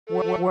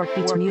Work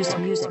beats music.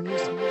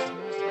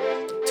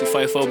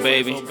 254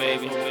 baby.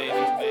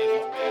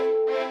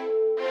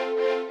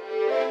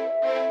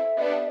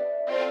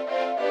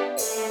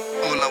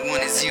 All I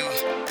want is you,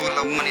 all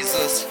I want is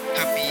us.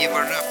 Happy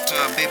ever after,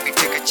 baby,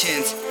 take a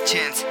chance.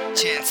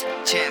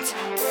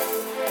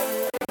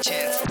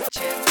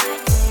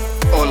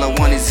 All I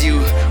want is you,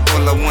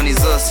 all I want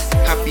is us.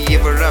 Happy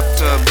ever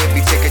after,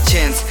 baby, take a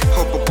chance.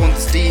 Hop upon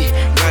this D,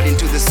 ride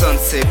into the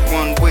sunset.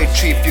 One-way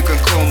trip, you can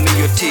call me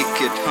your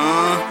ticket,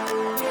 huh?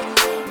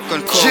 You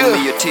can call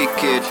me your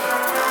ticket.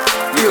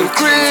 You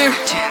can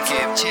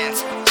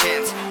chance.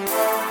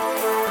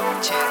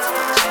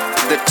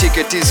 The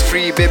ticket is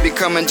free, baby,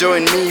 come and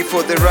join me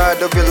for the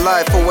ride of your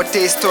life, for a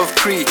taste of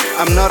free.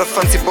 I'm not a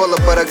fancy baller,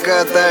 but I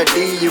got that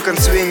D. You can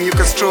swing, you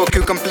can stroke,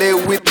 you can play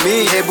with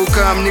me. Hebu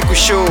come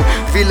nikushow,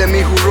 vile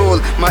mi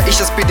roll.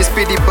 Maisha speedy,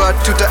 but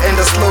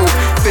tutaenda slow.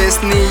 Pace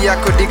ni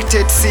yako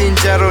dictate,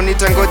 sinjaro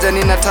nitangoja,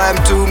 nina time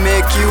to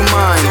make you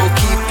mine. So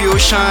keep your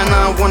shine,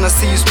 I wanna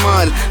see you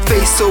smile.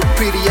 Face so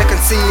pretty, I can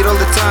see it all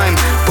the time.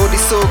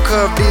 Body so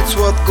curved, it's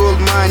worth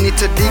gold mine.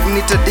 Nita dig,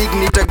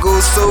 go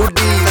so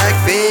deep. Like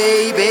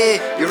baby,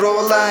 you're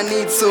all I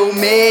need, so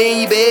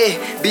maybe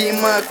be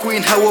my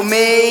queen, how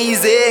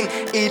amazing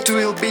it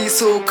will be.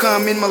 So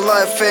come in my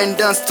life and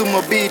dance to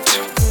my beat.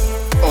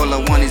 All I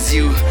want is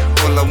you,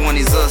 all I want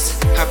is us.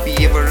 Happy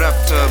ever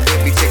after,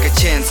 baby, take a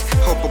chance.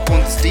 Hop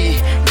upon this D,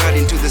 ride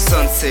into the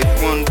sunset.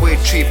 One-way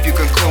trip, you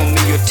can call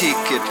me your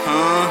ticket,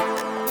 huh?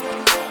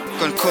 You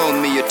can call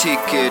me your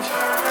ticket.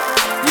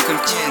 You can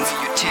chance.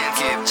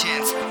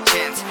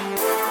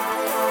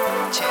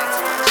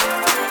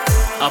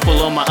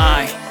 Apple on my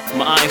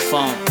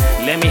iPhone.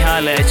 Let me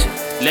holler at you,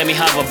 let me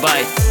have a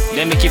bite.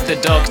 Let me keep the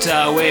doctor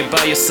away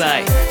by your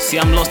side. See,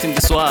 I'm lost in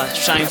this world,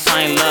 trying to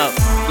find love.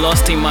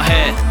 Lost in my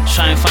head,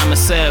 trying to find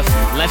myself.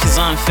 Life is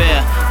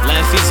unfair,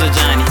 life is a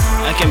journey.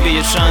 I can be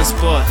your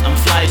transport, I'm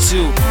fly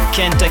too,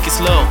 can't take it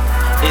slow.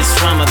 It's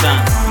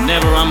Ramadan,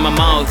 never run my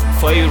mouth,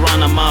 for you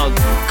run a mouth.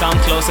 Come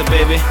closer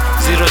baby,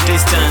 zero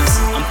distance.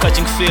 I'm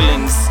catching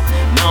feelings,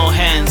 no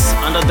hands,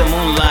 under the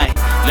moonlight.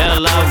 Let our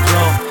love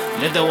grow,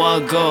 let the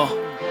world go.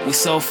 We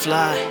so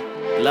fly,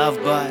 love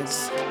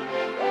birds.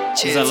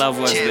 These are love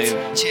words, baby.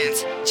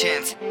 Chance.